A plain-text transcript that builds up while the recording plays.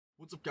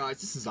What's up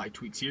guys, this is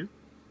iTweaks here,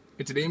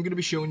 and today I'm going to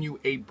be showing you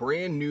a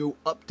brand new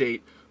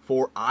update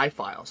for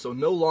iFile. So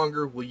no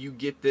longer will you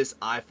get this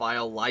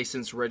iFile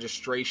license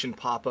registration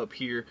pop up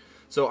here,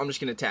 so I'm just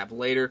going to tap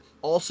later.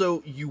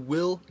 Also, you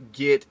will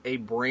get a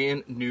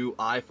brand new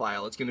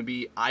iFile. It's going to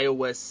be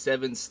iOS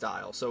 7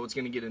 style, so it's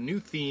going to get a new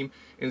theme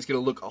and it's going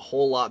to look a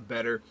whole lot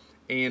better.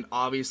 And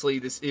obviously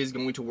this is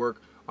going to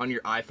work on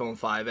your iPhone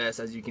 5S.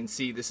 As you can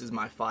see, this is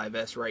my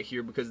 5S right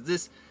here because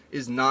this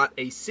is not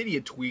a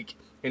Cydia tweak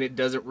and it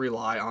doesn't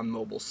rely on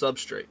mobile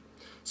substrate.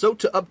 So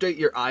to update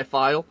your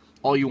iFile,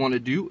 all you want to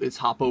do is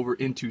hop over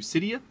into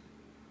Cydia.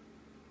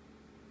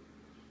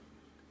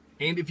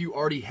 And if you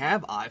already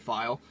have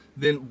iFile,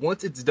 then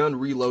once it's done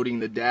reloading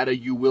the data,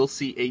 you will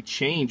see a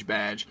change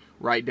badge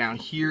right down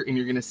here, and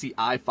you're going to see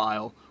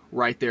iFile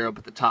right there up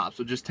at the top.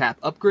 So just tap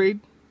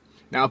upgrade.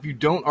 Now if you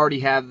don't already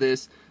have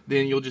this,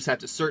 then you'll just have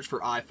to search for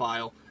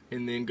iFile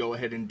and then go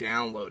ahead and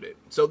download it.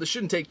 So this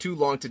shouldn't take too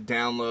long to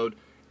download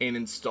and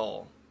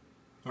install.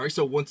 Alright,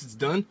 so once it's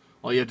done,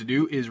 all you have to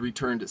do is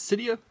return to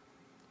Cydia,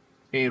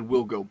 and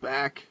we'll go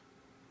back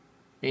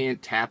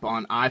and tap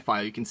on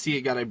iFile. You can see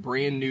it got a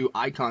brand new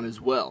icon as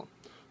well.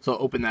 So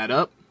open that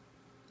up,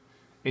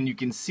 and you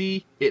can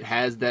see it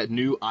has that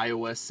new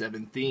iOS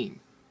 7 theme.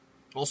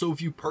 Also,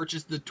 if you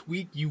purchase the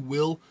tweak, you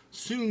will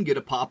soon get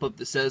a pop-up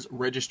that says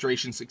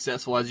registration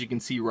successful, as you can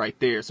see right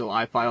there. So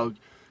iFile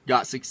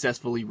got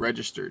successfully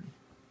registered.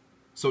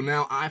 So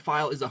now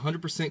iFile is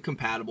 100%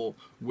 compatible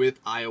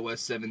with iOS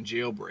 7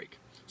 jailbreak.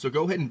 So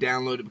go ahead and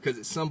download it because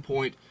at some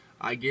point,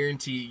 I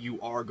guarantee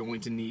you are going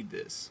to need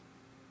this.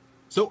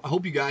 So I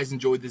hope you guys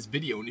enjoyed this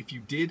video, and if you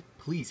did,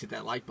 please hit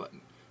that like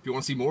button. If you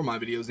want to see more of my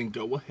videos, then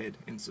go ahead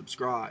and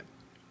subscribe.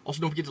 Also,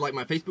 don't forget to like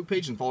my Facebook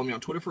page and follow me on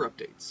Twitter for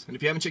updates. And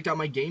if you haven't checked out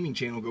my gaming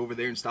channel, go over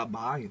there and stop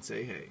by and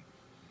say hey.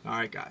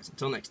 Alright guys,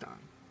 until next time,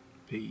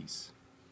 peace.